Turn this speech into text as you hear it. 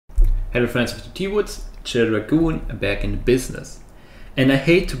Hello friends of the Teeworlds, Chill Raccoon back in business. And I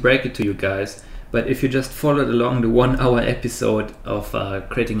hate to break it to you guys, but if you just followed along the 1 hour episode of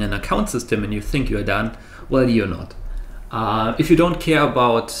creating an account system and you think you're done, well, you're not. If you don't care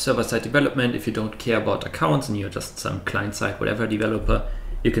about server-side development, if you don't care about accounts and you're just some client-side whatever developer,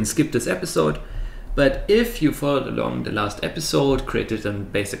 you can skip this episode. But if you followed along the last episode, created a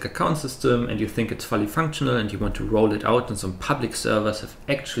basic account system and you think it's fully functional and you want to roll it out on some public servers with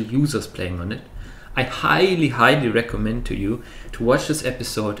actual users playing on it, I highly recommend to you to watch this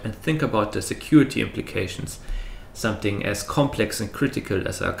episode and think about the security implications something as complex and critical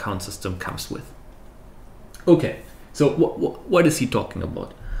as an account system comes with. Okay, so what is he talking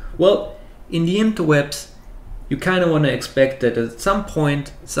about? Well, in the interwebs, you kind of want to expect that at some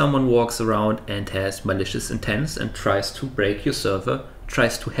point someone walks around and has malicious intents and tries to break your server,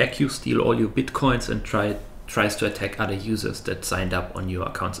 tries to hack you, steal all your bitcoins, and tries to attack other users that signed up on your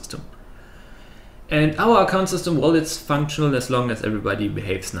account system. And our account system, well, it's functional as long as everybody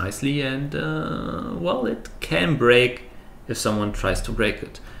behaves nicely, and well, it can break if someone tries to break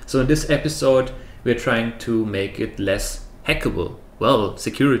it. So in this episode, we're trying to make it less hackable. Well,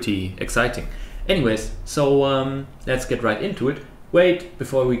 security, exciting. Anyways, so let's get right into it. Wait,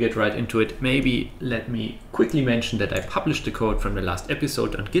 before we get right into it, maybe let me quickly mention that I published the code from the last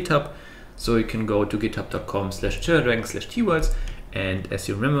episode on GitHub. So you can go to github.com/chilldragon/teeworlds. And as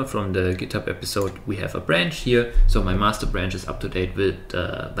you remember from the GitHub episode, we have a branch here. So my master branch is up to date with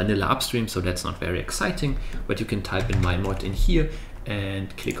vanilla upstream, so that's not very exciting. But you can type in my mod in here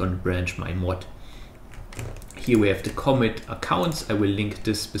and click on the branch my mod. Here we have the commit accounts. I will link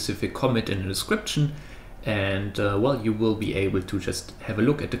this specific commit in the description. And well, you will be able to just have a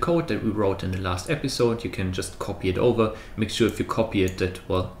look at the code that we wrote in the last episode. You can just copy it over. Make sure if you copy it that,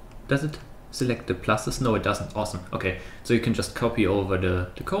 well, does it select the pluses? No, it doesn't. Awesome. Okay, so you can just copy over the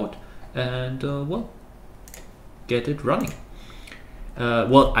code and well, get it running.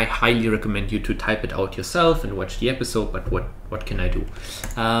 Well, I highly recommend you to type it out yourself and watch the episode, but what can I do?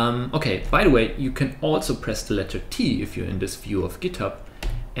 Okay, by the way, you can also press the letter T if you're in this view of GitHub,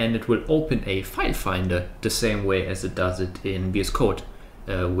 and it will open a file finder the same way as it does it in VS Code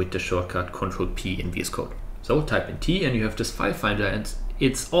with the shortcut Ctrl+P in VS Code. So type in T and you have this file finder, and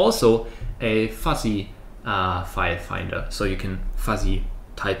it's also a fuzzy file finder, so you can fuzzy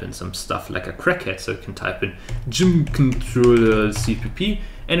type in some stuff like a crackhead. So you can type in gmcontroller.cpp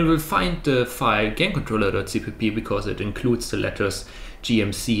and it will find the file gamecontroller.cpp because it includes the letters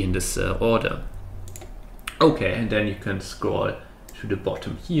GMC in this order. Okay, and then you can scroll to the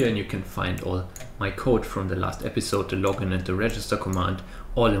bottom here and you can find all my code from the last episode, the login and the register command,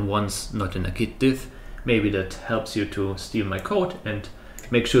 all in once, not in a git diff. Maybe that helps you to steal my code, and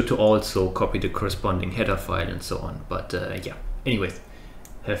make sure to also copy the corresponding header file and so on. But yeah, anyways,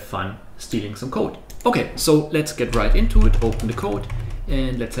 have fun stealing some code. Okay, so let's get right into it. Open the code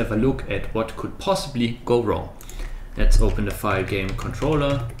and let's have a look at what could possibly go wrong. Let's open the file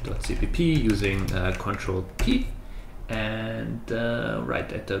gamecontroller.cpp using Ctrl+P, and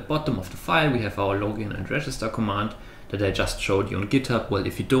right at the bottom of the file we have our login and register command that I just showed you on GitHub. Well,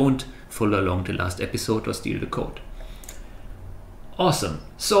 if you don't, follow along the last episode or steal the code. Awesome.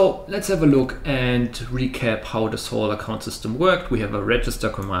 So let's have a look and recap how this whole account system worked. We have a register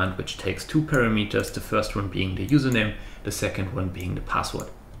command which takes 2 parameters, the first one being the username, the second one being the password.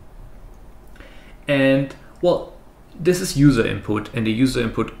 And well, this is user input, and the user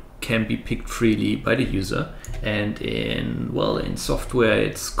input can be picked freely by the user. And in software,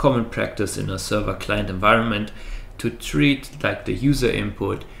 it's common practice in a server client environment to treat like the user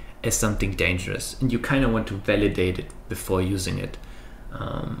input as something dangerous, and you kind of want to validate it before using it.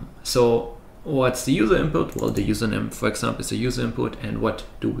 So what's the user input? Well, the username, for example, is a user input, and what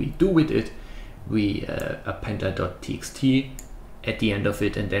do we do with it? We append a .txt at the end of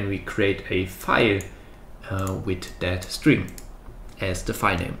it, and then we create a file with that string as the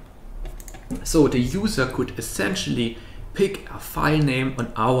file name. So the user could essentially pick a file name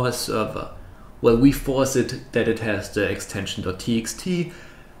on our server. Well, we force it that it has the extension .txt,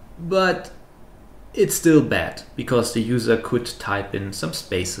 but it's still bad because the user could type in some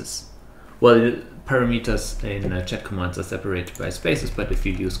spaces. Well, parameters in chat commands are separated by spaces, but if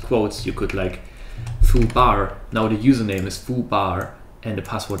you use quotes, you could like foo_bar. Now the username is foo_bar and the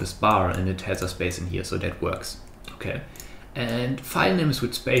password is bar, and it has a space in here, so that works. Okay. And file names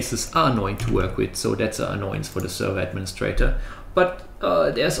with spaces are annoying to work with, so that's an annoyance for the server administrator. But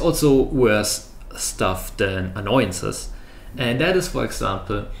there's also worse stuff than annoyances, and that is, for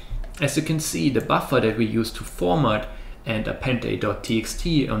example, as you can see, the buffer that we use to format and append a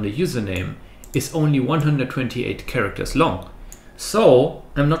 .txt on the username is only 128 characters long. So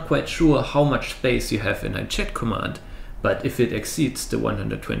I'm not quite sure how much space you have in a chat command, but if it exceeds the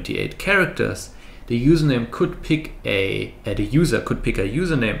 128 characters, the user could pick a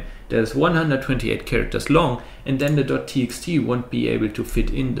username that is 128 characters long, and then the .txt won't be able to fit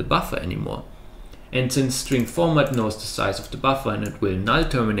in the buffer anymore. And since string format knows the size of the buffer and it will null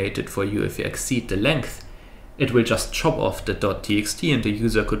terminate it for you if you exceed the length, it will just chop off the .txt and the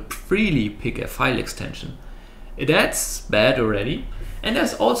user could freely pick a file extension. That's bad already. And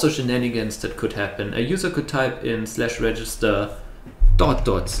there's also shenanigans that could happen. A user could type in /register ...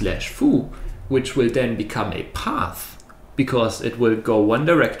 /foo, which will then become a path, because it will go one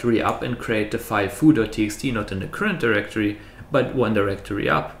directory up and create the file foo.txt, not in the current directory, but one directory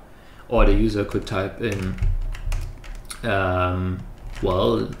up. Or the user could type in,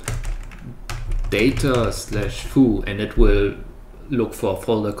 data/foo, and it will look for a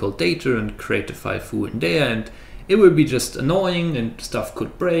folder called data and create the file foo in there, and it will be just annoying and stuff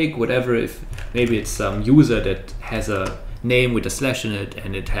could break, whatever. If maybe it's some user that has a name with a slash in it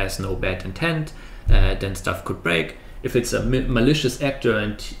and it has no bad intent, then stuff could break. If it's a malicious actor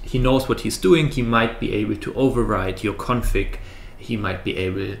and he knows what he's doing, he might be able to override your config. He might be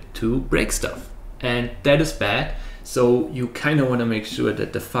able to break stuff, and that is bad. So you kind of want to make sure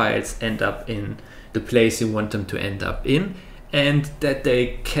that the files end up in the place you want them to end up in, and that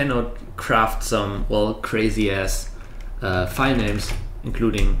they cannot craft some crazy ass file names,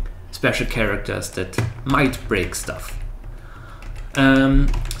 including special characters that might break stuff.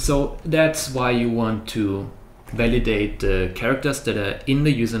 So that's why you want to validate the characters that are in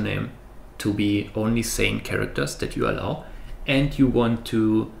the username to be only sane characters that you allow, and you want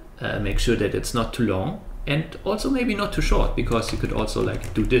to make sure that it's not too long and also maybe not too short, because you could also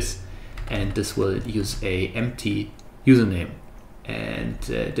like do this, and this will use a empty username and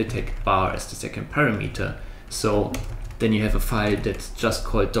detect bar as the second parameter. So then you have a file that's just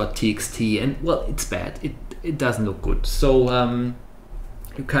called .txt, and it's bad. It doesn't look good. So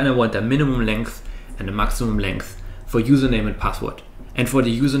you kind of want a minimum length and a maximum length for username and password. And for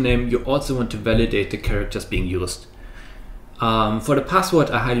the username, you also want to validate the characters being used. For the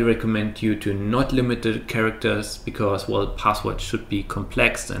password, I highly recommend you to not limit the characters, because password should be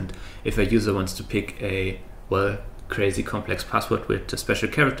complex, and if a user wants to pick a crazy complex password with the special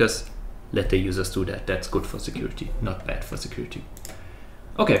characters, let the users do that. That's good for security, not bad for security.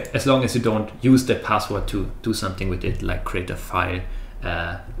 Okay, as long as you don't use that password to do something with it, like create a file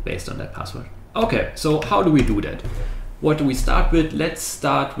based on that password. Okay, so how do we do that? What do we start with? Let's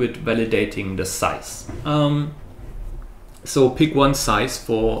start with validating the size. So pick one size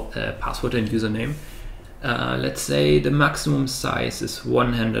for password and username. Let's say the maximum size is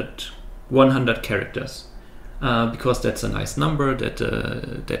 100 characters, because that's a nice number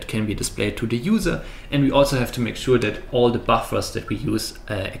that can be displayed to the user. And we also have to make sure that all the buffers that we use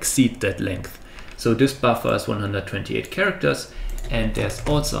exceed that length. So this buffer is 128 characters, and there's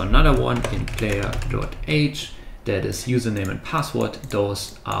also another one in player.h that is username and password.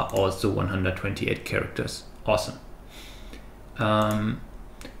 Those are also 128 characters. Awesome.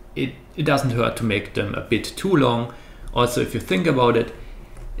 It doesn't hurt to make them a bit too long. Also, if you think about it,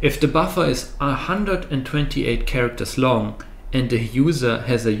 if the buffer is 128 characters long and the user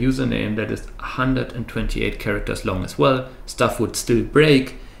has a username that is 128 characters long as well, stuff would still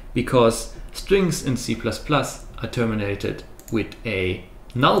break, because strings in C++ are terminated with a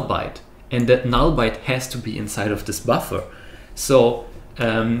null byte, and that null byte has to be inside of this buffer. So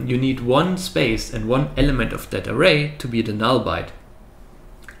you need one space and one element of that array to be the null byte.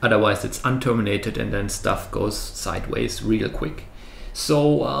 Otherwise it's unterminated and then stuff goes sideways real quick.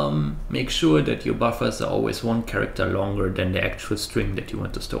 So make sure that your buffers are always one character longer than the actual string that you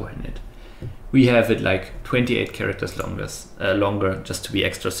want to store in it. We have it like 28 characters longer, just to be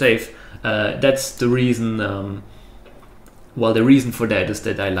extra safe. That's the reason. The reason for that is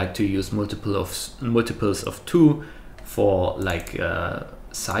that I like to use multiples of 2 for like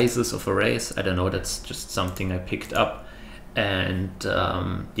sizes of arrays. I don't know, that's just something I picked up. And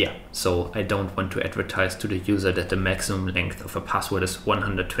so I don't want to advertise to the user that the maximum length of a password is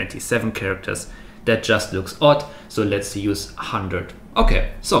 127 characters. That just looks odd, so let's use 100.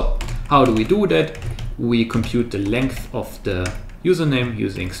 Okay, so how do we do that? We compute the length of the username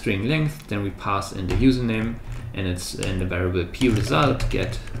using string length, then we pass in the username, and it's in the variable p_result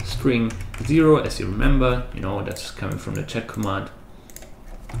get string 0, as you remember, that's coming from the chat command.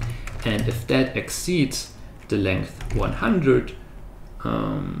 And if that exceeds the length 100,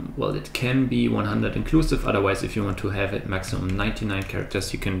 it can be 100 inclusive. Otherwise, if you want to have it maximum 99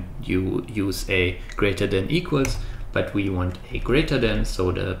 characters, you can use a greater than equals, but we want a greater than,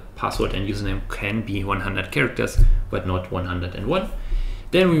 so the password and username can be 100 characters. but not 101.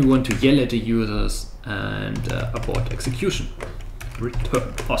 Then we want to yell at the users and abort execution.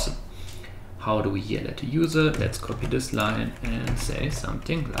 Return. Awesome. How do we yell at the user? Let's copy this line and say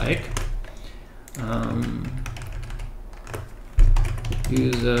something like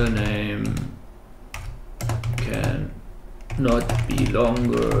username can not be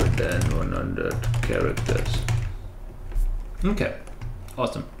longer than 100 characters. Okay,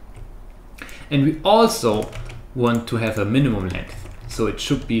 awesome. And we also want to have a minimum length. So it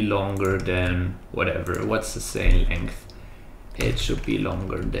should be longer than whatever. What's the same length? It should be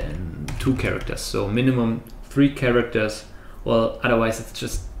longer than 2 characters. So minimum 3 characters. Well, otherwise it's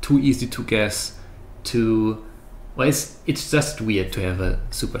just too easy to guess to, well, it's just weird to have a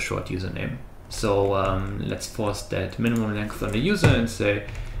super short username. So let's force that minimum length on the user and say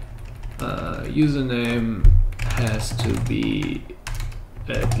username has to be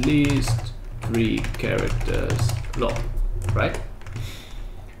at least 3 characters long, right?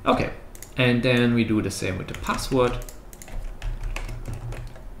 Okay, and then we do the same with the password.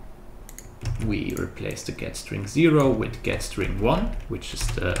 We replace the getString0 with getString1, which is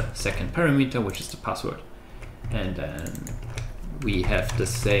the second parameter, which is the password. And then we have the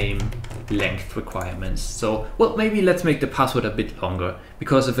same length requirements. So, well, maybe let's make the password a bit longer,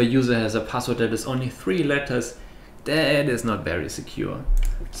 because if a user has a password that is only 3 letters, that is not very secure.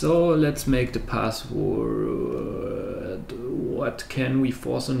 So let's make the password, what can we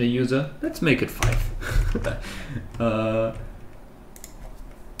force on the user? Let's make it 5.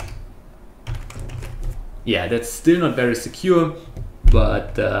 Yeah, that's still not very secure,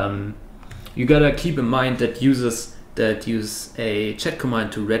 but you gotta keep in mind that users that use a chat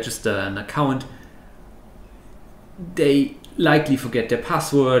command to register an account, they likely forget their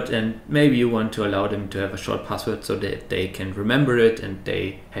password, and maybe you want to allow them to have a short password so that they can remember it and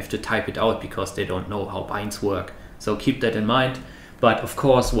they have to type it out because they don't know how binds work. So keep that in mind. But of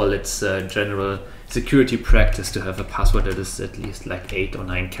course, well, it's a general security practice to have a password that is at least like 8 or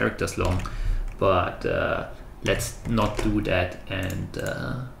 9 characters long. But let's not do that, and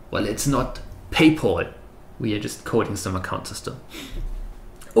well, it's not PayPal. We are just coding some account system.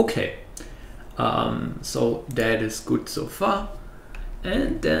 Okay, so that is good so far.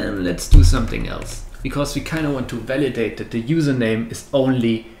 And then let's do something else, because we kind of want to validate that the username is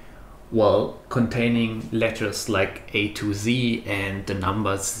only, well, containing letters like A to Z and the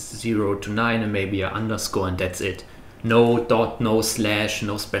numbers 0 to 9 and maybe an underscore, and that's it. No dot, no slash,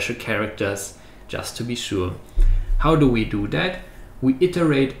 no special characters, just to be sure. How do we do that? We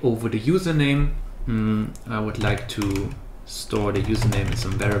iterate over the username. I would like to store the username in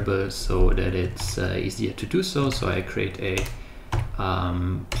some variables so that it's easier to do so. So I create a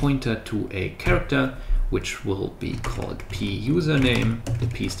pointer to a character, which will be called p username. The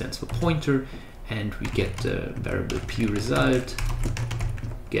p stands for pointer, and we get the variable p result,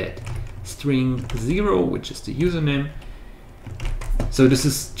 get string 0, which is the username. So this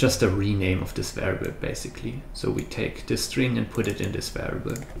is just a rename of this variable, basically. So we take this string and put it in this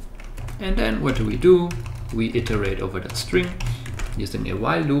variable. And then what do? We iterate over that string using a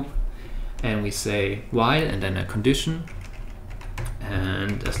while loop, and we say while and then a condition.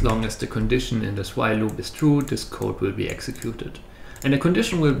 And as long as the condition in this while loop is true, this code will be executed. And the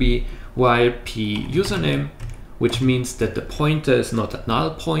condition will be while p username, which means that the pointer is not a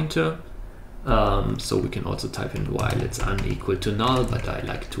null pointer. So we can also type in while it's unequal to null, but I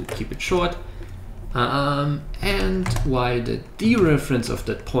like to keep it short. And while the dereference of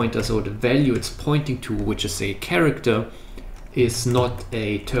that pointer, so the value it's pointing to, which is a character, is not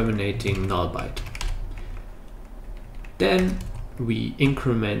a terminating null byte. Then we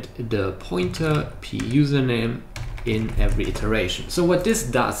increment the pointer p username in every iteration. So what this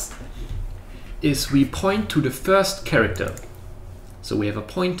does is we point to the first character. So we have a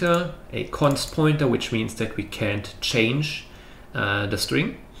pointer, a const pointer, which means that we can't change the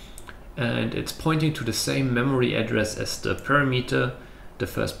string. And it's pointing to the same memory address as the parameter, the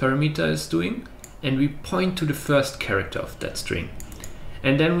first parameter is doing. And we point to the first character of that string.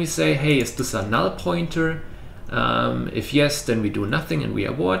 And then we say, hey, is this a null pointer? If yes, then we do nothing and we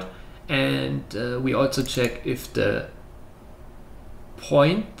abort. And we also check if the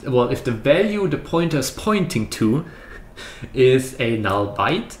if the value the pointer is pointing to is a null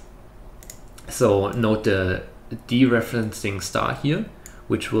byte. So note the dereferencing star here,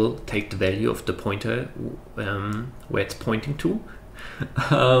 which will take the value of the pointer where it's pointing to.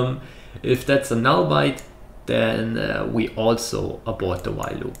 If that's a null byte, then we also abort the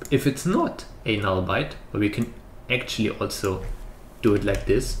while loop. If it's not a null byte, we can actually also do it like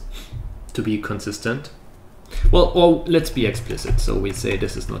this to be consistent. Well, or let's be explicit. So we say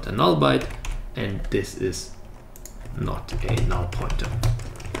this is not a null byte and this is not a null pointer.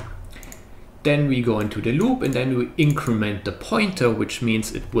 Then we go into the loop and then we increment the pointer, which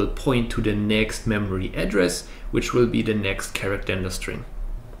means it will point to the next memory address, which will be the next character in the string.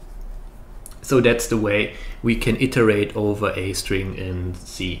 So that's the way we can iterate over a string in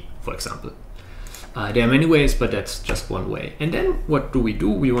C, for example. There are many ways, but that's just one way. And then what do?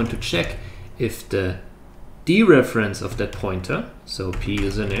 We want to check if the dereference of that pointer, so p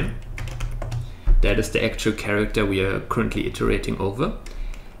username, that is the actual character we are currently iterating over,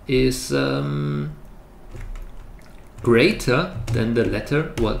 is greater than the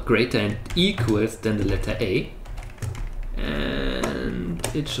letter, well, greater and equals than the letter A. And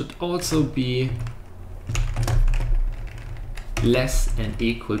it should also be less and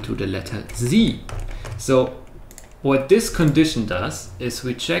equal to the letter Z. So what this condition does is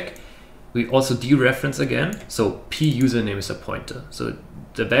we check, we also dereference again. So p username is a pointer. So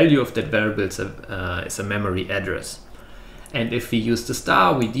the value of that variable is a memory address. And if we use the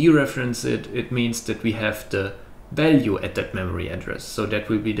star, we dereference it, it means that we have the value at that memory address. So that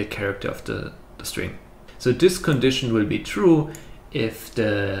will be the character of the string. So this condition will be true if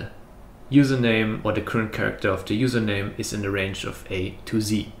the username or the current character of the username is in the range of A to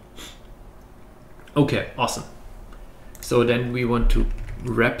Z. Okay, awesome. So then we want to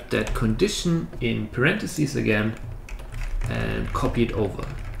wrap that condition in parentheses again and copy it over.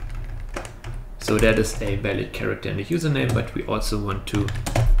 So that is a valid character in the username, but we also want to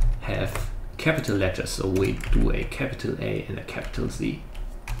have capital letters. So we do a capital A and a capital Z.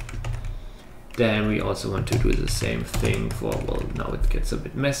 Then we also want to do the same thing for, well, now it gets a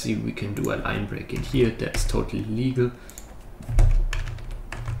bit messy. We can do a line break in here. That's totally legal.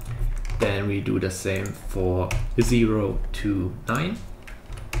 Then we do the same for 0 to 9.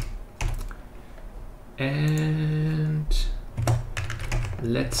 And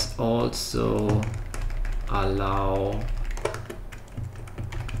let's also allow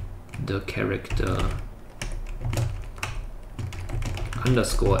the character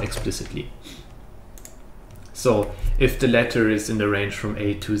underscore explicitly. So if the letter is in the range from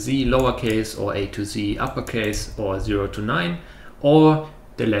A to Z lowercase or A to Z uppercase or 0 to 9 or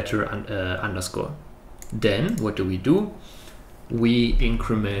the letter underscore, then what do? We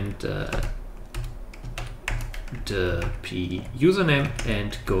increment the p username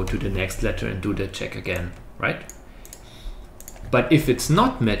and go to the next letter and do the check again, right? But if it's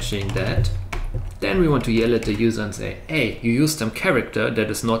not matching that, then we want to yell at the user and say, hey, you used some character that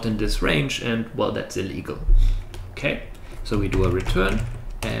is not in this range, and well, that's illegal. Okay, so we do a return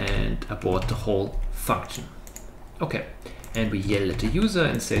and abort the whole function. Okay, and we yell at the user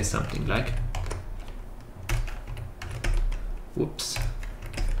and say something like, whoops.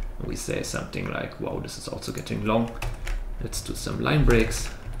 We say something like, wow, this is also getting long. Let's do some line breaks.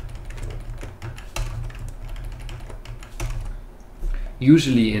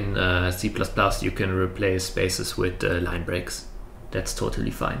 Usually in C++ you can replace spaces with line breaks. That's totally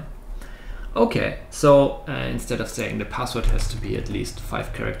fine. Okay, so instead of saying the password has to be at least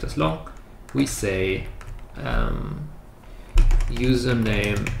 5 characters long, we say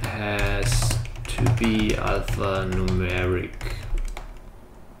username has to be alphanumeric.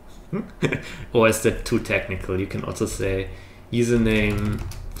 Or is that too technical? You can also say username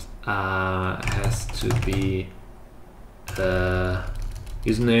has to be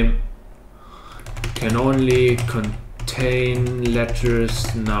username can only contain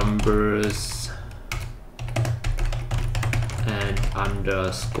letters, numbers, and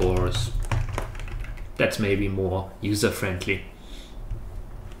underscores. That's maybe more user-friendly.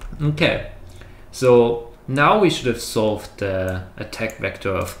 Okay, so now we should have solved the attack vector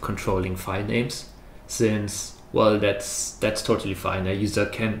of controlling file names, since, well, that's totally fine. A user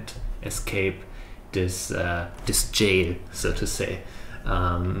can't escape this this jail, so to say.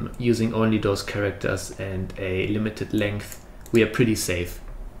 Using only those characters and a limited length, we are pretty safe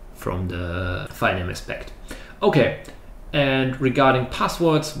from the file name aspect. Okay, and regarding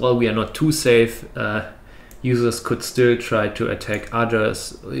passwords, well, we are not too safe. Users could still try to attack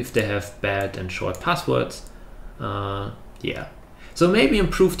others if they have bad and short passwords. Yeah, so maybe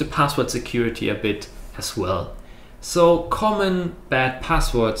improve the password security a bit as well. So common bad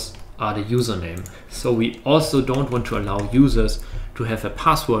passwords are the username. So we also don't want to allow users to have a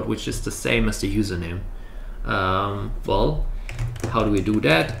password which is the same as the username. Well, how do we do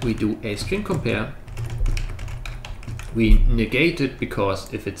that? We do a string compare. We negate it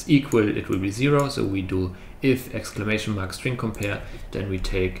because if it's equal, it will be 0. So we do if exclamation mark string compare, then we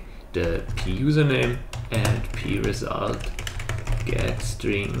take the p username and p result get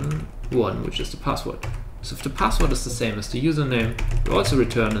string 1, which is the password. So if the password is the same as the username, we also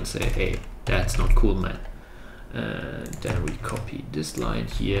return and say, hey, that's not cool, man. And then we copy this line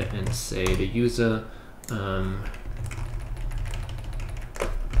here and say the username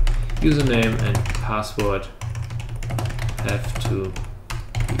and password have to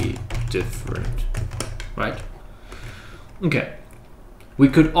be different, right? Okay. We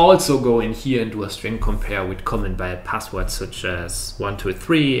could also go in here and do a string compare with common valid passwords such as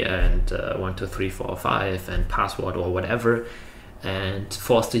 123 and 12345 and password or whatever, and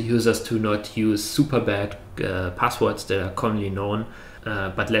force the users to not use super bad passwords that are commonly known.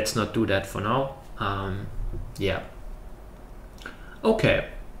 But let's not do that for now. Yeah. Okay.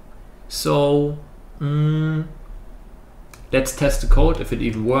 So let's test the code, if it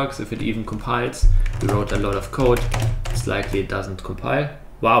even works, if it even compiles. We wrote a lot of code. It's likely it doesn't compile.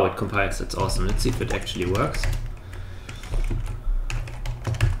 Wow, it compiles, that's awesome. Let's see if it actually works.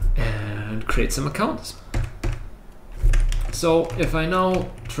 And create some accounts. So if I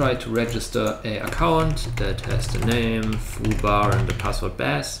now try to register an account that has the name foobar and the password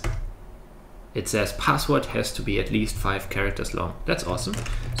bass, it says password has to be at least 5 characters long. That's awesome.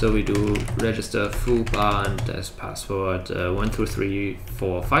 So we do register foobar and there's password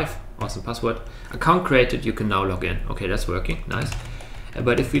 12345. Awesome password. Account created, you can now log in. Okay, that's working, nice.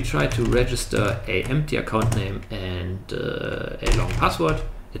 But if we try to register a empty account name and a long password,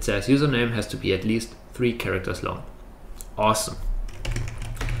 it says username has to be at least 3 characters long. Awesome.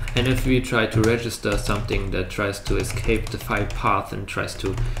 And if we try to register something that tries to escape the file path and tries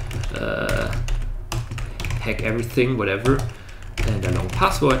to hack everything, whatever, and a long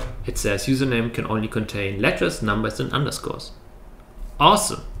password, it says username can only contain letters, numbers, and underscores.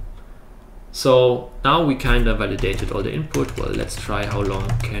 Awesome. So now we kind of validated all the input. Well, let's try how long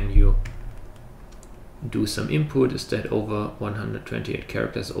can you do some input. Is that over 128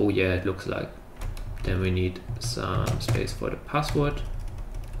 characters? Oh yeah, it looks like. Then we need some space for the password.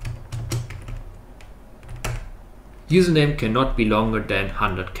 Username cannot be longer than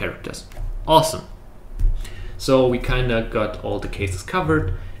 100 characters. Awesome. So we kind of got all the cases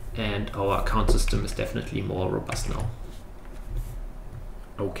covered and our account system is definitely more robust now.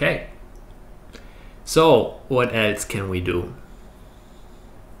 Okay. So what else can we do?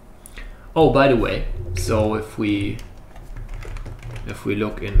 Oh, by the way, so if we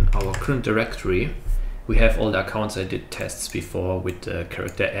look in our current directory, we have all the accounts I did tests before with the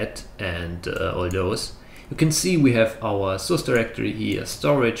character @ and all those. You can see we have our source directory here,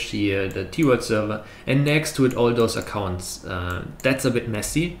 storage here, the Teeworlds server, and next to it all those accounts. That's a bit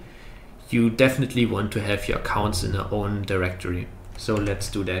messy. You definitely want to have your accounts in their own directory. So let's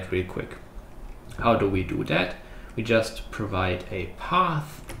do that real quick. How do we do that? We just provide a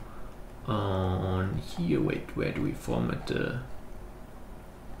path on here. Wait, where do we format the...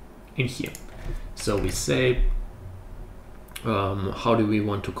 in here. So we say, how do we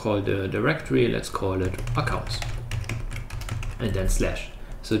want to call the directory? Let's call it accounts. And then slash.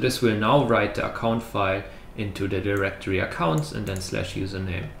 So this will now write the account file into the directory accounts and then slash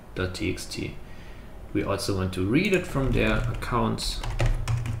username.txt. We also want to read it from there, accounts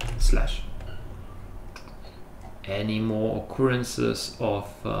slash. Any more occurrences of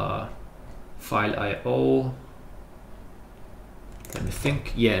file IO? Let me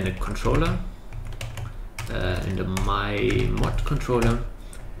think. Yeah, in the controller, in the my mod controller,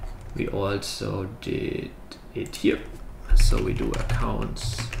 we also did it here. So we do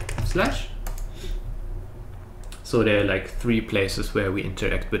accounts slash. So there are like 3 places where we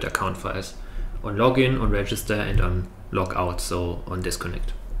interact with account files: on login, on register, and on logout. So on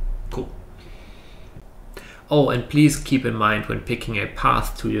disconnect. Cool. Oh, and please keep in mind when picking a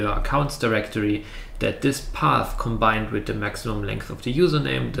path to your accounts directory that this path combined with the maximum length of the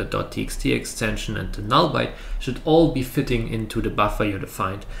username, the .txt extension, and the null byte should all be fitting into the buffer you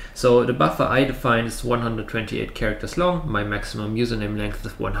defined. So the buffer I defined is 128 characters long. My maximum username length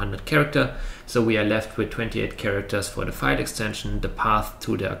is 100 characters. So we are left with 28 characters for the file extension, the path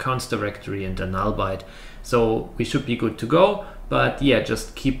to the accounts directory, and the null byte. So we should be good to go. But yeah,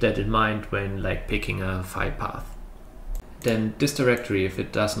 just keep that in mind when like picking a file path. Then this directory, if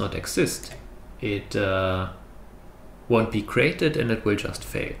it does not exist, it won't be created and it will just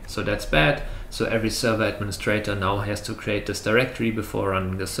fail. So that's bad. So every server administrator now has to create this directory before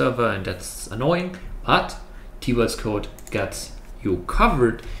running the server, and that's annoying. But Teeworlds code gets you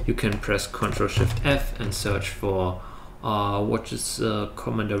covered. You can press Ctrl+Shift+F and search for what is a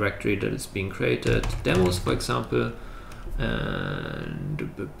common directory that is being created. Demos, for example.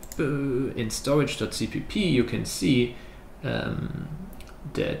 And in storage.cpp you can see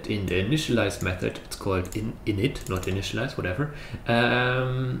that in the initialize method, it's called init, not initialize, whatever,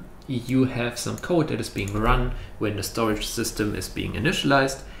 you have some code that is being run when the storage system is being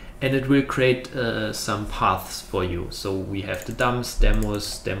initialized, and it will create some paths for you. So we have the dumps,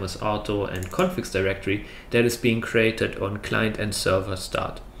 demos auto, and configs directory that is being created on client and server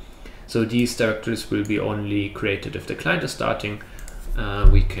start. So these directories will be only created if the client is starting.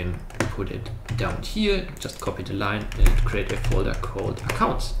 We can put it down here, just copy the line and create a folder called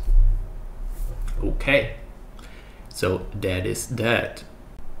accounts. Okay, so that is that.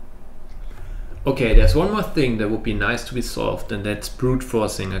 Okay, there's one more thing that would be nice to be solved, and that's brute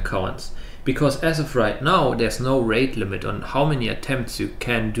forcing accounts. Because as of right now, there's no rate limit on how many attempts you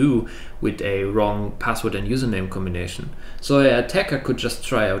can do with a wrong password and username combination. So an attacker could just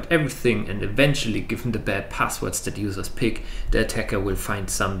try out everything, and eventually, given the bad passwords that users pick, the attacker will find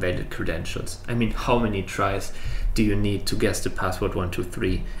some valid credentials. I mean, how many tries do you need to guess the password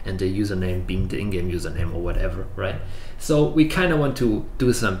 123 and the username being the in-game username or whatever, right? So we kind of want to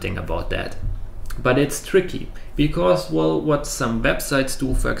do something about that. But it's tricky because, well, what some websites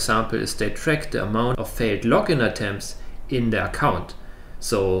do, for example, is they track the amount of failed login attempts in the account.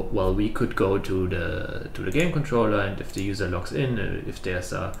 So, well, we could go to the game controller, and if the user logs in, if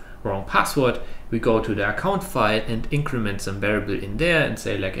there's a wrong password, we go to the account file and increment some variable in there and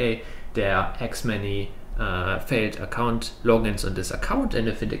say like, hey, there are X many failed account logins on this account, and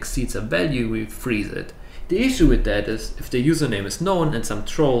if it exceeds a value, we freeze it. The issue with that is if the username is known and some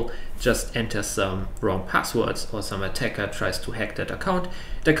troll just enters some wrong passwords, or some attacker tries to hack that account,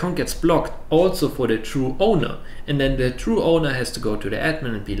 the account gets blocked also for the true owner. And then the true owner has to go to the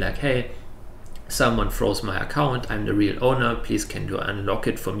admin and be like, hey, someone froze my account, I'm the real owner, please can you unlock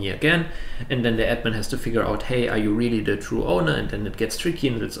it for me again? And then the admin has to figure out, hey, are you really the true owner? And then it gets tricky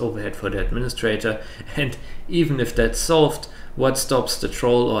and it's overhead for the administrator. And even if that's solved, what stops the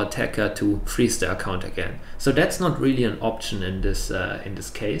troll or attacker to freeze the account again? So that's not really an option in this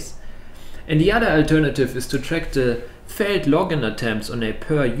case. And the other alternative is to track the failed login attempts on a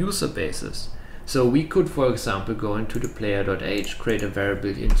per user basis. So we could, for example, go into the player.h, create a variable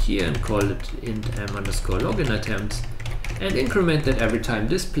in here and call it int m_login attempts, and increment that every time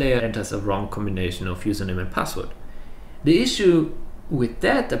this player enters a wrong combination of username and password. The issue with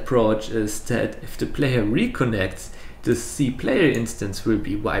that approach is that if the player reconnects, the C player instance will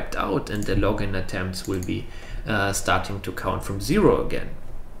be wiped out and the login attempts will be starting to count from 0 again.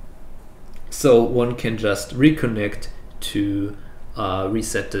 So one can just reconnect to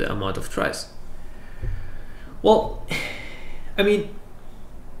reset the amount of tries. Well, I mean,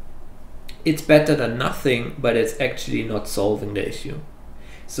 it's better than nothing, but it's actually not solving the issue.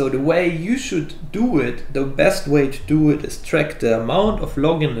 So the way you should do it, the best way to do it, is track the amount of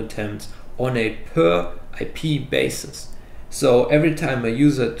login attempts on a per IP basis. So every time a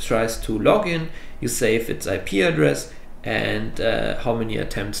user tries to log in, you save its IP address and how many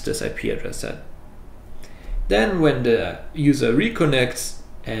attempts this IP address had. Then when the user reconnects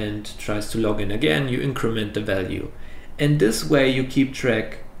and tries to log in again, you increment the value. And this way you keep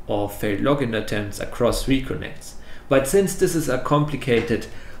track of failed login attempts across reconnects. But since this is a complicated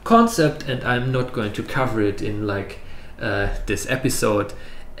concept and I'm not going to cover it in like this episode,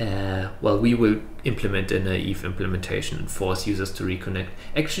 well, we will implement a naive implementation and force users to reconnect.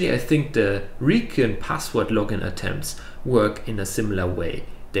 Actually, I think the recon password login attempts work in a similar way.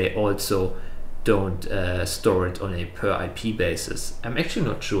 They also don't store it on a per IP basis. I'm actually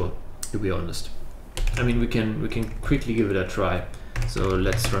not sure, to be honest. I mean, we can quickly give it a try. So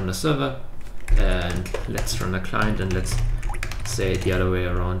let's run the server and let's run a client, and let's say it the other way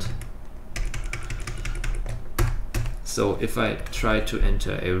around. So if I try to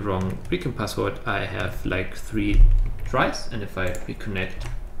enter a wrong recon password, I have like 3 tries, and if I reconnect,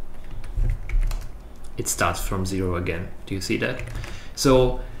 it starts from 0 again. Do you see that?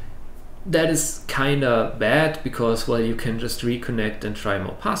 So that is kind of bad because, well, you can just reconnect and try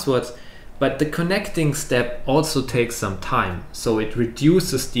more passwords, but the connecting step also takes some time. So it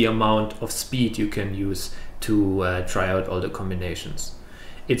reduces the amount of speed you can use to try out all the combinations.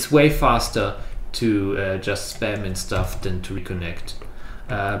 It's way faster to just spam and stuff than to reconnect.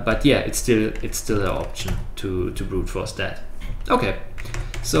 But yeah, it's still an option to brute force that. Okay,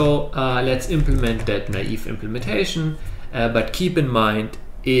 so let's implement that naive implementation, but keep in mind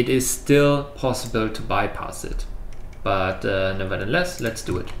it is still possible to bypass it. But nevertheless, let's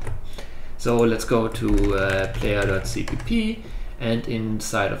do it. So let's go to player.cpp, and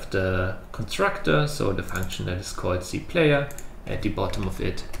inside of the constructor, so the function that is called cPlayer, at the bottom of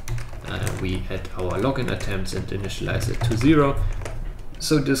it, we add our login attempts and initialize it to 0.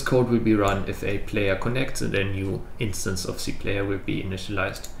 So this code will be run if a player connects and a new instance of cPlayer will be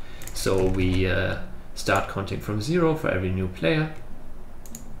initialized. So we start counting from 0 for every new player.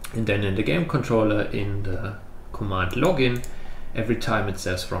 And then in the game controller, in the command login, every time it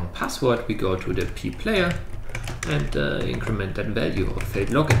says wrong password, we go to the p player and increment that value of failed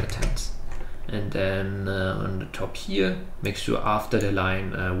login attempts. And then on the top here, make sure after the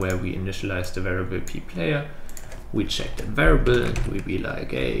line where we initialize the variable p player, we check that variable and we be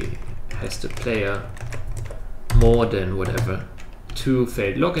like, hey, has the player more than whatever 2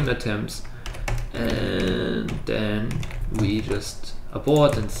 failed login attempts? And then we just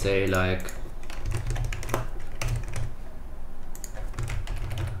abort and say like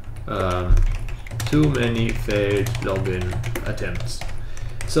too many failed login attempts.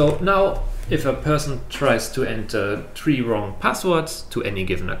 So now if a person tries to enter 3 wrong passwords to any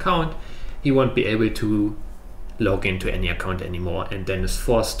given account, he won't be able to log into any account anymore and then is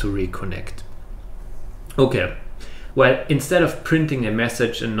forced to reconnect. Okay, well, instead of printing a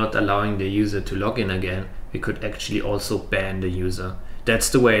message and not allowing the user to log in again, we could actually also ban the user. That's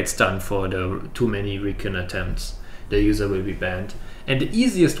the way it's done for the too many recon attempts. The user will be banned. And the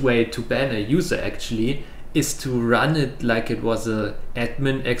easiest way to ban a user actually is to run it like it was an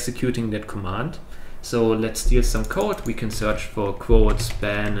admin executing that command. So let's steal some code. We can search for quotes,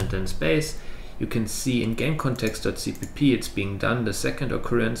 ban, and then space. You can see in gamecontext.cpp it's being done. The second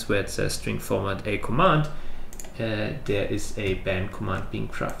occurrence where it says string format a command, there is a ban command being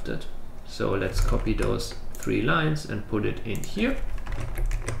crafted. So let's copy those 3 lines and put it in here.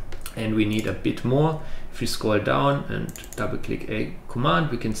 And we need a bit more. If we scroll down and double click a command,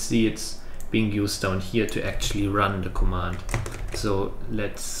 we can see it's being used down here to actually run the command. So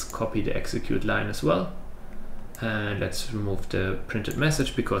let's copy the execute line as well. And let's remove the printed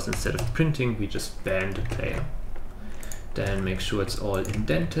message, because instead of printing, we just ban the player. Then make sure it's all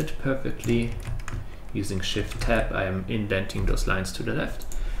indented perfectly. Using Shift Tab, I am indenting those lines to the left.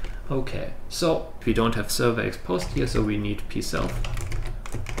 Okay, so we don't have server exposed here, so we need pself.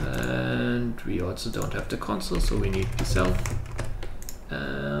 And we also don't have the console, so we need pself.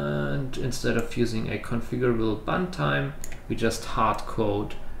 And instead of using a configurable runtime, we just hard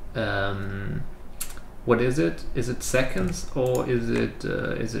code. What is it? Is it seconds or is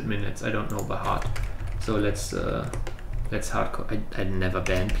it minutes? I don't know by heart. So let's hard code. I never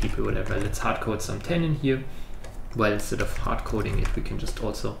ban people, whatever. Let's hard code some 10 in here. Well, instead of hard coding it, we can just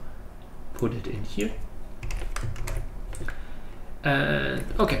also put it in here. And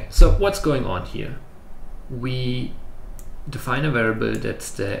okay, so what's going on here? We define a variable that's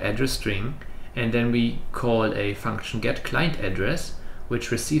the address string, and then we call a function getClientAddress,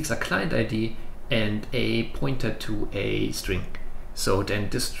 which receives a client ID and a pointer to a string. So then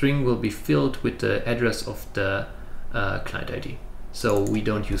this string will be filled with the address of the client ID. So we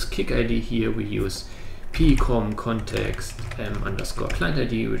don't use kick ID here, we use pcom context underscore client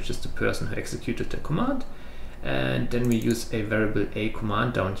ID, which is the person who executed the command. And then we use a variable a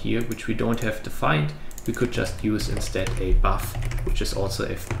command down here, which we don't have defined. We could just use instead a buff, which is also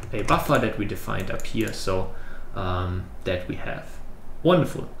a buffer that we defined up here, so that we have.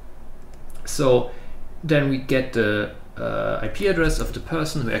 Wonderful. So then we get the IP address of the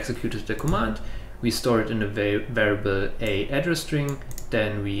person who executed the command. We store it in a variable a address string.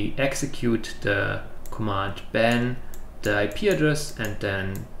 Then we execute the command ban the IP address, and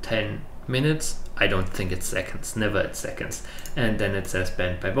then 10 minutes. I don't think it's seconds, never it's seconds. And then it says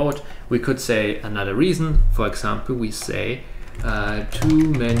banned by vote. We could say another reason. For example, we say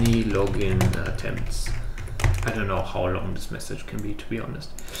too many login attempts. I don't know how long this message can be, to be honest.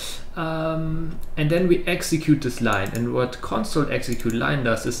 And then we execute this line. And what console execute line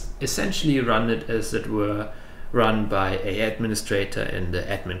does is essentially run it as it were run by a administrator in the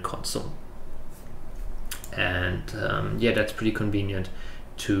admin console. And yeah, that's pretty convenient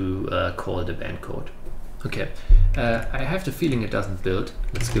to call the ban code. Okay, I have the feeling it doesn't build.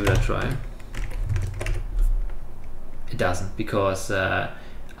 Let's give it a try. It doesn't, because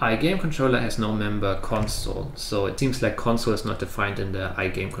iGameController has no member console, so it seems like console is not defined in the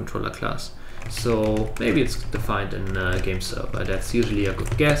iGameController class. So maybe it's defined in game server. That's usually a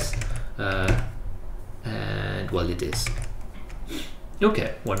good guess, and well, it is.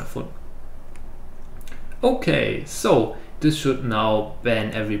 Okay, wonderful. Okay, so this should now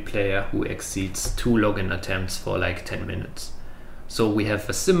ban every player who exceeds 2 login attempts for like 10 minutes. So we have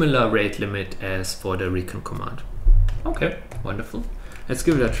a similar rate limit as for the recon command. Okay, wonderful. Let's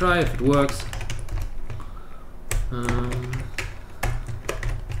give it a try if it works.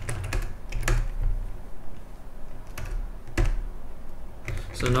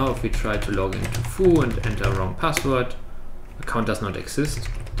 So now if we try to log into Foo and enter a wrong password, account does not exist.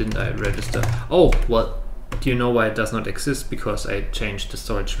 Didn't I register? Oh, well, do you know why it does not exist? Because I changed the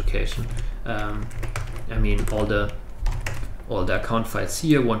storage location. I mean, all the all the account files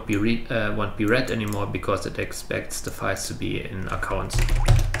here won't be read anymore because it expects the files to be in accounts.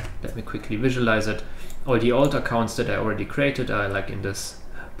 Let me quickly visualize it. All the old accounts that I already created are like in this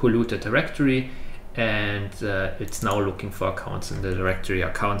polluted directory, and it's now looking for accounts in the directory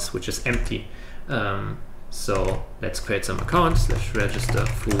accounts, which is empty. So let's create some accounts. Let's register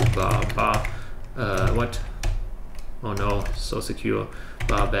foo bar bar. What? Oh no, so secure.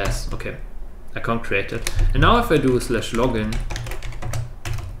 Bar bas. Okay, account created. And now if I do /login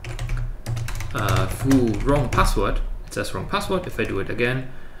foo wrong password, it says wrong password. If I do it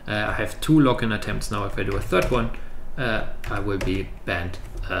again, I have 2 login attempts now. If I do a third one, I will be banned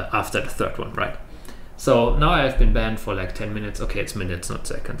after the third one, right? So now I've been banned for like 10 minutes. Okay, it's minutes, not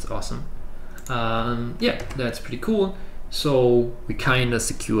seconds. Awesome. Yeah, that's pretty cool. So we kind of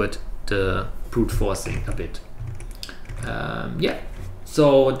secured the brute forcing a bit. Yeah,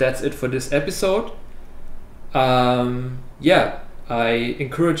 so that's it for this episode. Yeah, I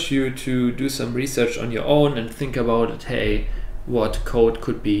encourage you to do some research on your own and think about it. Hey, what code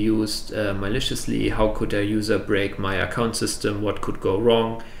could be used maliciously? How could a user break my account system? What could go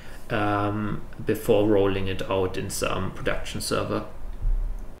wrong before rolling it out in some production server?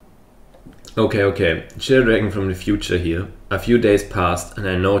 Okay, Chilldragon from the future here. A few days passed and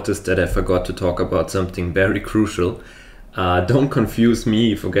I noticed that I forgot to talk about something very crucial. Don't confuse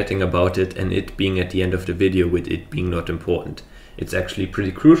me forgetting about it and it being at the end of the video with it being not important. It's actually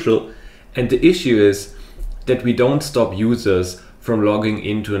pretty crucial, and the issue is that we don't stop users from logging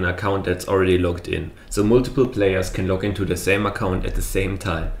into an account that's already logged in. So multiple players can log into the same account at the same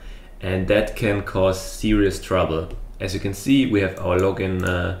time, and that can cause serious trouble. As you can see, we have our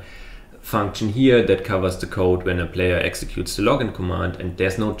login function here that covers the code when a player executes the login command, and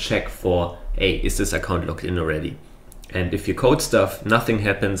there's no check for, hey, is this account logged in already? And if you code stuff, nothing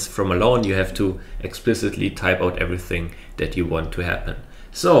happens from alone. You have to explicitly type out everything that you want to happen.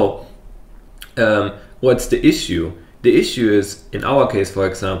 So what's the issue? The issue is, in our case, for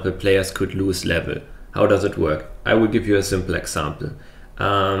example, players could lose level. How does it work? I will give you a simple example.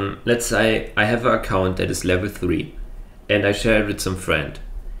 Let's say I have an account that is level 3 and I share it with some friend.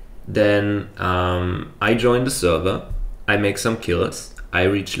 Then I join the server, I make some kills, I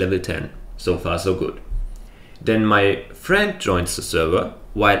reach level 10. So far so good. Then my friend joins the server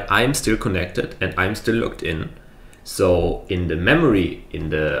while I'm still connected and I'm still logged in. So in the memory, in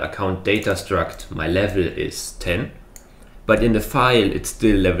the account data struct, my level is 10. But in the file, it's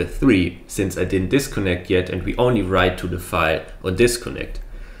still level 3 since I didn't disconnect yet and we only write to the file or disconnect.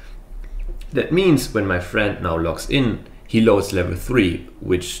 That means when my friend now logs in, he loads level 3,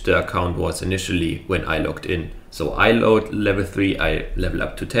 which the account was initially when I logged in. So I load level 3, I level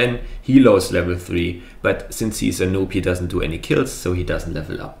up to 10, he loads level 3, but since he's a noob, he doesn't do any kills, so he doesn't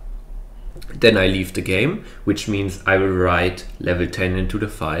level up. Then I leave the game, which means I will write level 10 into the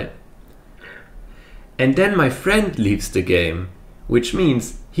file. And then my friend leaves the game, which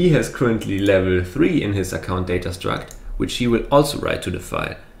means he has currently level 3 in his account data struct, which he will also write to the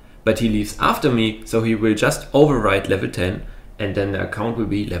file. But he leaves after me, so he will just overwrite level 10 and then the account will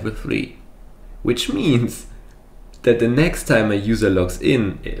be level 3. Which means that the next time a user logs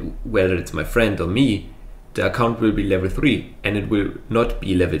in, whether it's my friend or me, the account will be level 3 and it will not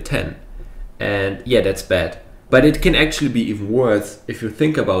be level 10. And yeah, that's bad. But it can actually be even worse if you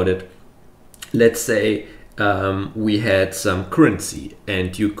think about it. Let's say we had some currency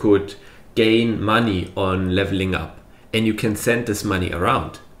and you could gain money on leveling up and you can send this money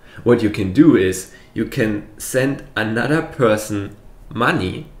around. What you can do is you can send another person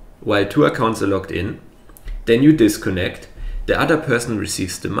money while 2 accounts are logged in, then you disconnect, the other person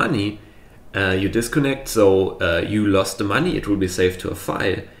receives the money, you disconnect, so you lost the money, it will be saved to a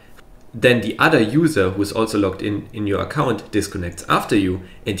file. Then the other user who's also logged in your account disconnects after you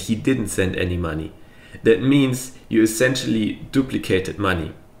and he didn't send any money. That means you essentially duplicated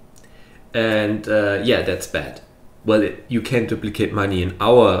money. And yeah, that's bad. Well, you can duplicate money in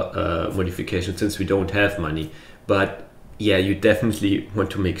our modification since we don't have money. But yeah, you definitely want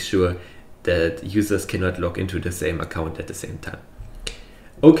to make sure that users cannot log into the same account at the same time.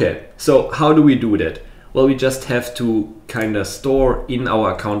 Okay, so how do we do that? Well, we just have to kind of store in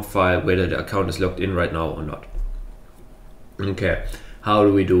our account file whether the account is logged in right now or not. Okay, how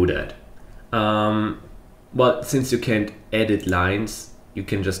do we do that? Well, since you can't edit lines, you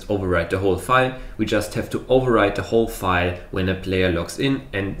can just overwrite the whole file. We just have to overwrite the whole file when a player logs in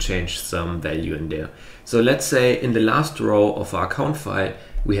and change some value in there. So let's say in the last row of our account file,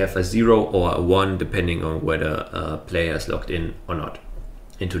 we have a 0 or a 1 depending on whether a player is logged in or not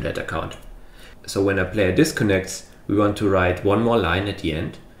into that account. So when a player disconnects, we want to write one more line at the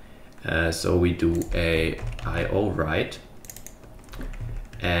end. So we do a IO write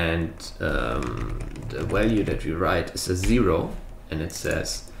and the value that we write is a 0, and it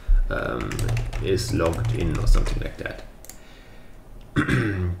says is logged in or something like that.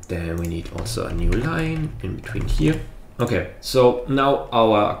 Then we need also a new line in between here. Okay, so now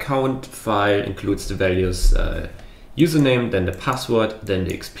our account file includes the values username, then the password, then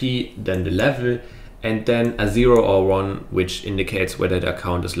the XP, then the level, and then a 0 or 1, which indicates whether the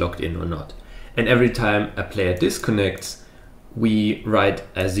account is logged in or not. And every time a player disconnects, we write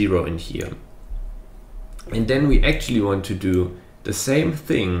a 0 in here. And then we actually want to do the same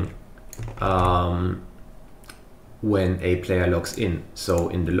thing when a player logs in. So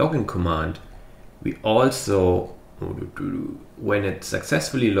in the login command, we also, when it's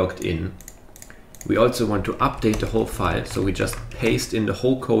successfully logged in, we also want to update the whole file. So we just paste in the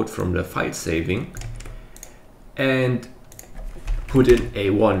whole code from the file saving and put in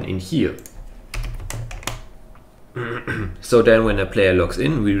a 1 in here. So then when a player logs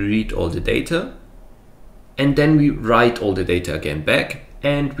in, we read all the data, and then we write all the data again back,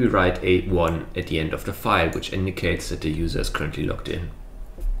 and we write a 1 at the end of the file, which indicates that the user is currently logged in.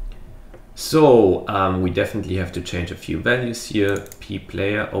 So we definitely have to change a few values here.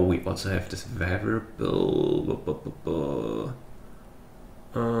 pPlayer, oh, we also have this variable.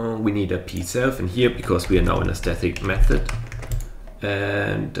 We need a pself in here because we are now in a static method.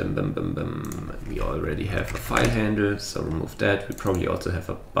 And we already have a file handle, so remove that. We probably also have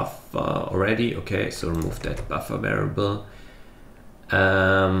a buffer already. Okay, so remove that buffer variable.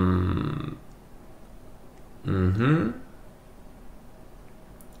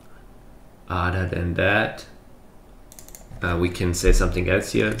 Other than that, we can say something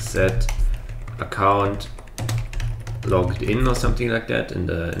else here. Set account logged in or something like that in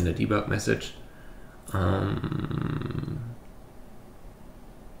the debug message.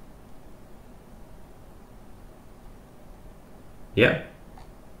 Yeah,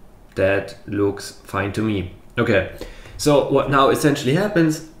 that looks fine to me. Okay, so what now essentially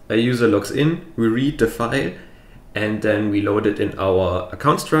happens, a user logs in, we read the file, and then we load it in our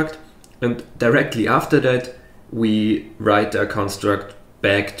account struct, and directly after that we write the account struct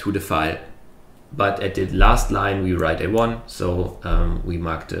back to the file. But at the last line we write a 1, so we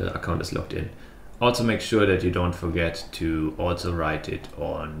mark the account as logged in. Also make sure that you don't forget to also write it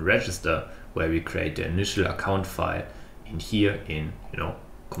on register, where we create the initial account file. In here in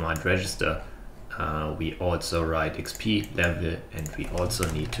command register, we also write XP level, and we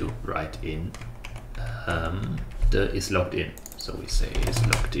also need to write in the is logged in. So we say is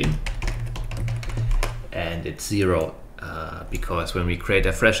logged in, and it's 0 because when we create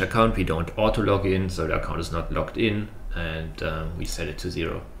a fresh account, we don't auto log in, so the account is not logged in, and we set it to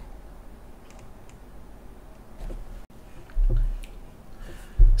 0.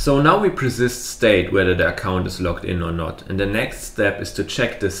 So now we persist state whether the account is logged in or not. And the next step is to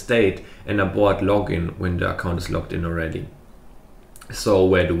check the state and abort login when the account is logged in already. So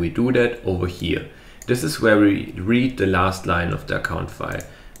where do we do that? Over here. This is where we read the last line of the account file.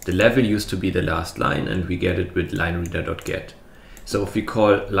 The level used to be the last line, and we get it with linereader.get. So if we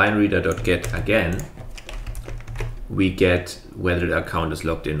call linereader.get again, we get whether the account is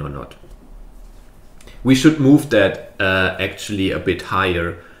logged in or not. We should move that actually a bit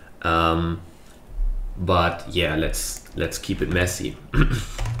higher. But yeah, let's keep it messy.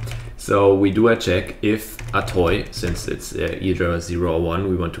 So we do a check if a toy, since it's either 0 or 1,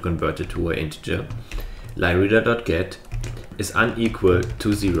 we want to convert it to an integer. linereader.get is unequal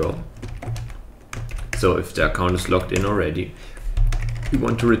to 0. So if the account is logged in already, we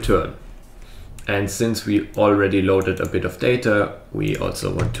want to return. And since we already loaded a bit of data, we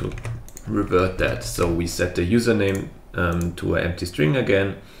also want to revert that. So we set the username to an empty string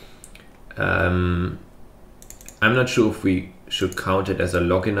again. I'm not sure if we should count it as a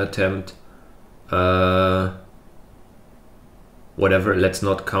login attempt. Whatever, let's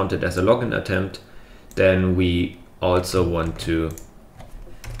not count it as a login attempt. Then we also want to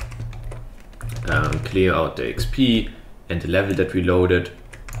clear out the XP and the level that we loaded.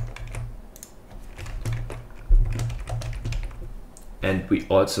 And we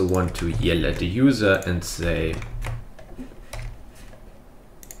also want to yell at the user and say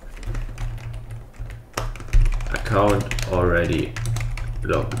account already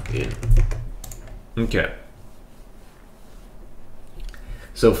logged in. Okay.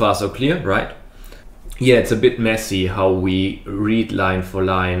 So far so clear, right? Yeah, it's a bit messy how we read line for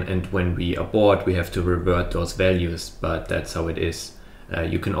line, and when we abort we have to revert those values, but that's how it is.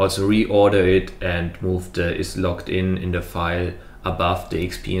 You can also reorder it and move the is logged in the file above the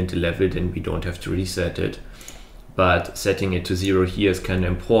XP and the level, then we don't have to reset it. But setting it to 0 here is kind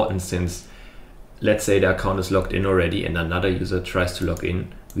of important, since let's say the account is logged in already and another user tries to log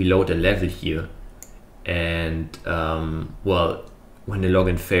in, we load a level here. And well, when the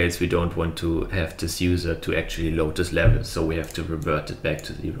login fails, we don't want to have this user to actually load this level, so we have to revert it back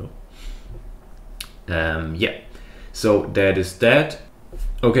to 0. Yeah, so that is that.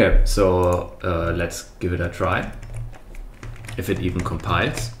 Okay, so let's give it a try, if it even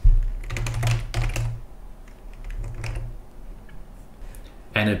compiles.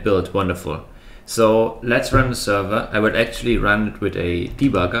 And it built, wonderful. So let's run the server. I would actually run it with a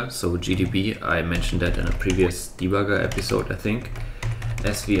debugger, so GDB, I mentioned that in a previous debugger episode, I think.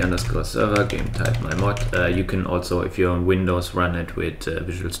 sv_server, game type my mod. You can also, if you're on Windows, run it with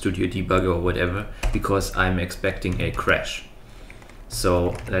Visual Studio Debugger or whatever, because I'm expecting a crash.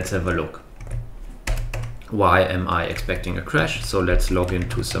 So let's have a look. Why am I expecting a crash? So let's log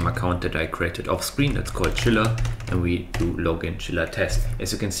into some account that I created off screen, that's called Chiller, and we do login chiller test.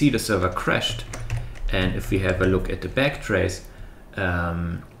 As you can see, the server crashed, and if we have a look at the backtrace,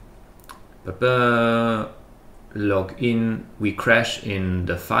 log in, we crash in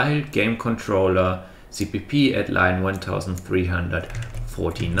the file game controller cpp at line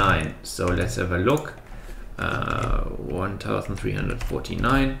 1349. So let's have a look.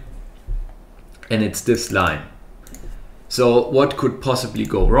 1349, and it's this line. So what could possibly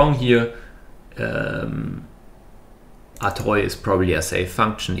go wrong here? Atoy is probably a safe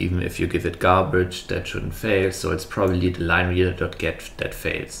function. Even if you give it garbage, that shouldn't fail. So it's probably the linereader.get that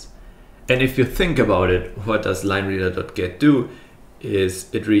fails. And if you think about it, what does linereader.get do? Is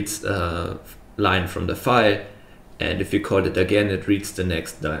it reads a line from the file, and if you call it again, it reads the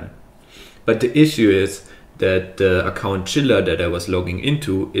next line. But the issue is that the account Chiller that I was logging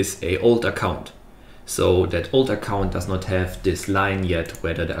into is an old account. So that old account does not have this line yet,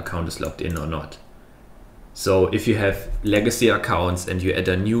 whether the account is logged in or not. So if you have legacy accounts and you add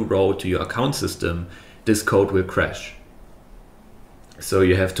a new row to your account system, this code will crash. So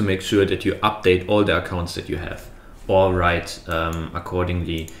you have to make sure that you update all the accounts that you have, or write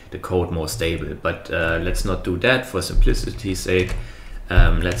accordingly the code more stable. But let's not do that for simplicity's sake.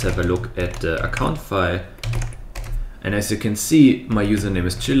 Let's have a look at the account file. And as you can see, my username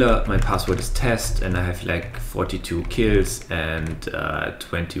is Chiller, my password is test, and I have like 42 kills and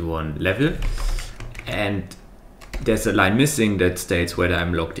 21 level. And there's a line missing that states whether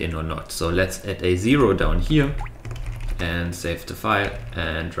I'm logged in or not. So let's add a 0 down here and save the file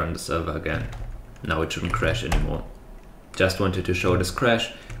and run the server again. Now it shouldn't crash anymore. Just wanted to show this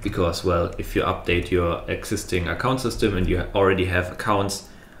crash because, well, if you update your existing account system and you already have accounts,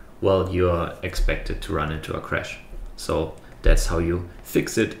 well, you're expected to run into a crash. So that's how you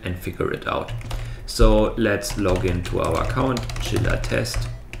fix it and figure it out. So let's log into our account, Chiller test,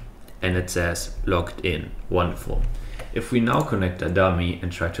 and it says logged in. Wonderful. If we now connect a dummy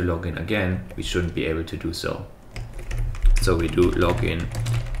and try to log in again, we shouldn't be able to do so. So we do login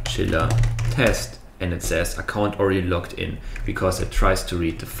Chiller test, and it says account already logged in because it tries to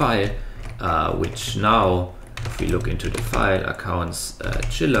read the file, which now, if we look into the file accounts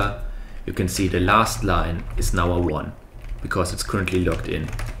Chiller, you can see the last line is now a 1 because it's currently logged in.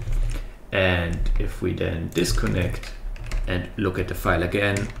 And if we then disconnect and look at the file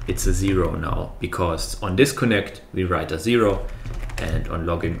again, it's a 0 now, because on disconnect we write a 0 and on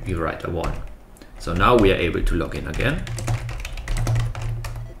login we write a 1. So now we are able to log in again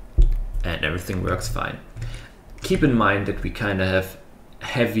and everything works fine. Keep in mind that we kind of have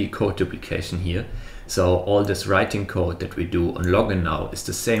heavy code duplication here. So all this writing code that we do on login now is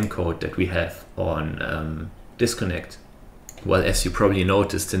the same code that we have on disconnect. Well, as you probably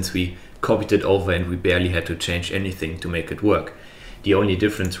noticed, since we copied it over and we barely had to change anything to make it work. The only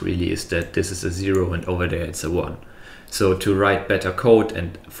difference really is that this is a 0 and over there it's a 1. So to write better code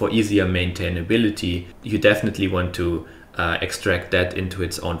and for easier maintainability, you definitely want to extract that into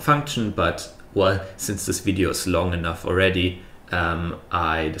its own function. But well, since this video is long enough already,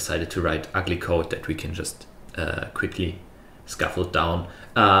 I decided to write ugly code that we can just quickly scaffold down.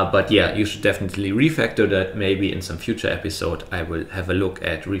 But yeah, you should definitely refactor that. Maybe in some future episode I will have a look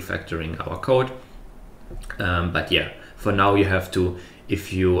at refactoring our code. But yeah, for now you have to,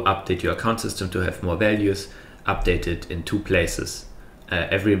 if you update your account system to have more values, update it in 2 places.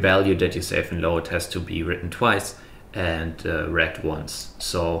 Every value that you save and load has to be written twice and read once.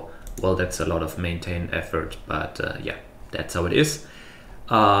 So well, that's a lot of maintain effort, but yeah, that's how it is.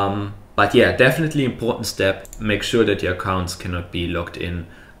 But yeah, definitely important step. Make sure that your accounts cannot be logged in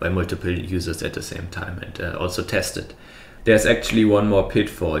by multiple users at the same time, and also test it. There's actually one more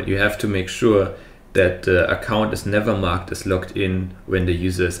pitfall. You have to make sure that the account is never marked as logged in when the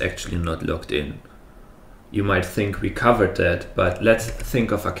user is actually not logged in. you might think we covered that, but let's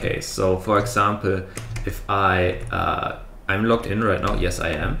think of a case. So for example, if I'm logged in right now, yes I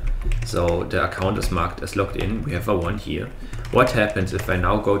am. So the account is marked as logged in, we have a 1 here. What happens if I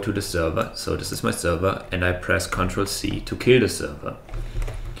now go to the server, so this is my server, and I press Ctrl+C to kill the server?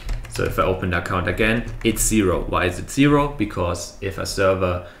 So if I open the account again, it's 0. Why is it 0? Because if a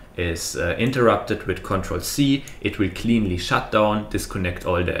server is interrupted with Ctrl+C, it will cleanly shut down, disconnect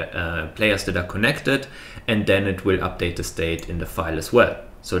all the players that are connected, and then it will update the state in the file as well.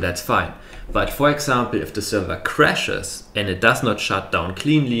 So that's fine. But for example, if the server crashes and it does not shut down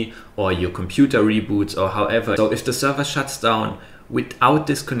cleanly, or your computer reboots or however, so if the server shuts down without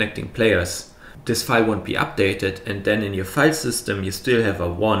disconnecting players, this file won't be updated, and then in your file system you still have a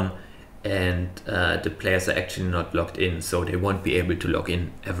 1 and the players are actually not logged in, so they won't be able to log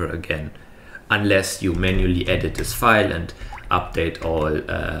in ever again unless you manually edit this file and update all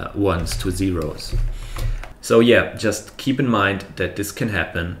 1s to 0s. So yeah, just keep in mind that this can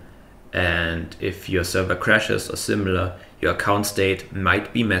happen, and if your server crashes or similar, your account state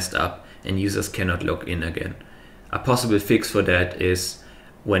might be messed up and users cannot log in again. A possible fix for that is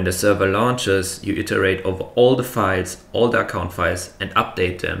when the server launches, you iterate over all the files, all the account files, and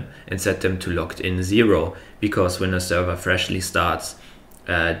update them and set them to logged in 0, because when a server freshly starts,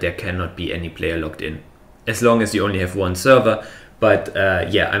 there cannot be any player logged in, as long as you only have 1 server. But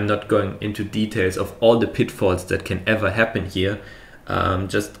yeah, I'm not going into details of all the pitfalls that can ever happen here.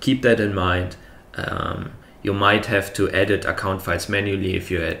 Just keep that in mind. You might have to edit account files manually if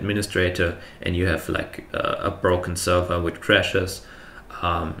you're an administrator and you have like a broken server with crashes.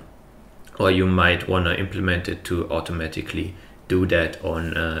 Or you might want to implement it to automatically do that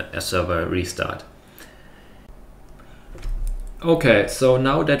on a server restart. Okay, so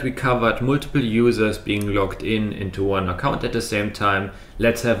now that we covered multiple users being logged in into one account at the same time,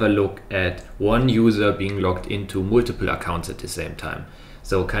 let's have a look at one user being logged into multiple accounts at the same time.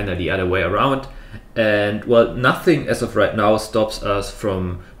 So kind of the other way around. And well, nothing as of right now stops us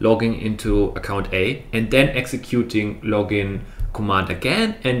from logging into account A and then executing login command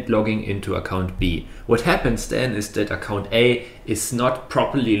again and logging into account B. What happens then is that account A is not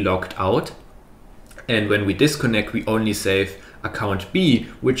properly logged out, and when we disconnect we only save account B,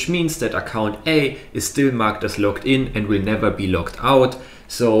 which means that account A is still marked as logged in and will never be logged out,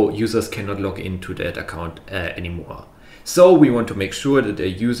 so users cannot log into that account anymore. So we want to make sure that a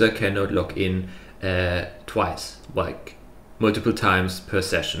user cannot log in twice, like multiple times per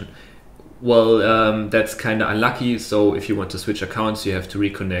session. Well, that's kind of unlucky, so if you want to switch accounts you have to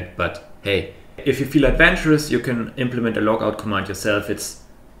reconnect, but hey, if you feel adventurous you can implement a logout command yourself. It's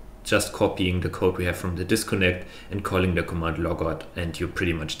just copying the code we have from the disconnect and calling the command logout, and you're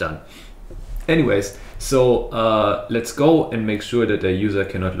pretty much done. Anyways, so let's go and make sure that the user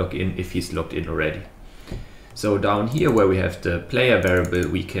cannot log in if he's logged in already. So down here where we have the player variable,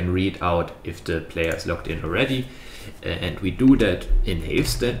 we can read out if the player is logged in already, and we do that in if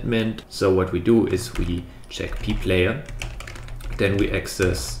statement. So what we do is we check pplayer, then we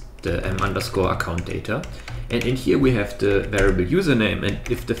access the m_account data, and in here we have the variable username, and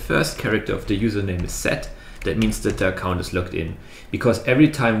if the first character of the username is set, that means that the account is logged in, because every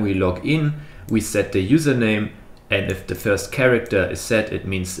time we log in we set the username, and if the first character is set it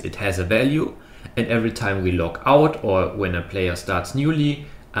means it has a value, and every time we log out or when a player starts newly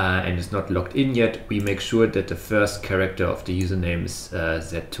and is not logged in yet, we make sure that the first character of the username is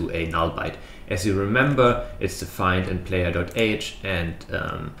set to a null byte. As you remember, it's defined in player.h and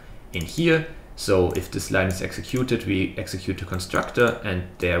in here. So if this line is executed, we execute the constructor, and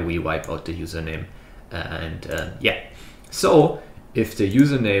there we wipe out the username. And yeah, so if the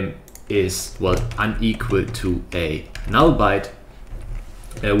username is, well, unequal to a null byte,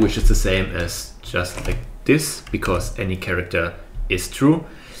 which is the same as just like this, because any character is true,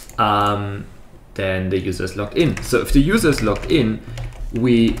 then the user is logged in. So if the user is logged in,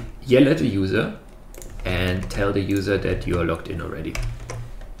 we yell at the user and tell the user that you are logged in already.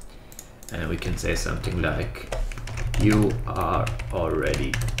 And we can say something like, you are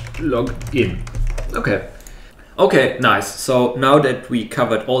already logged in. Okay, nice. So now that we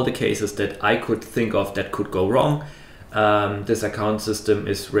covered all the cases that I could think of that could go wrong, this account system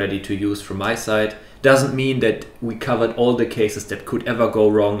is ready to use from my side. Doesn't mean that we covered all the cases that could ever go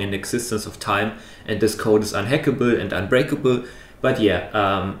wrong in existence of time, and this code is unhackable and unbreakable. But yeah,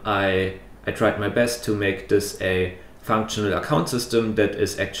 I tried my best to make this a functional account system that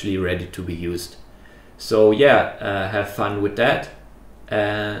is actually ready to be used. So yeah, have fun with that,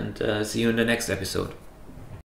 and see you in the next episode.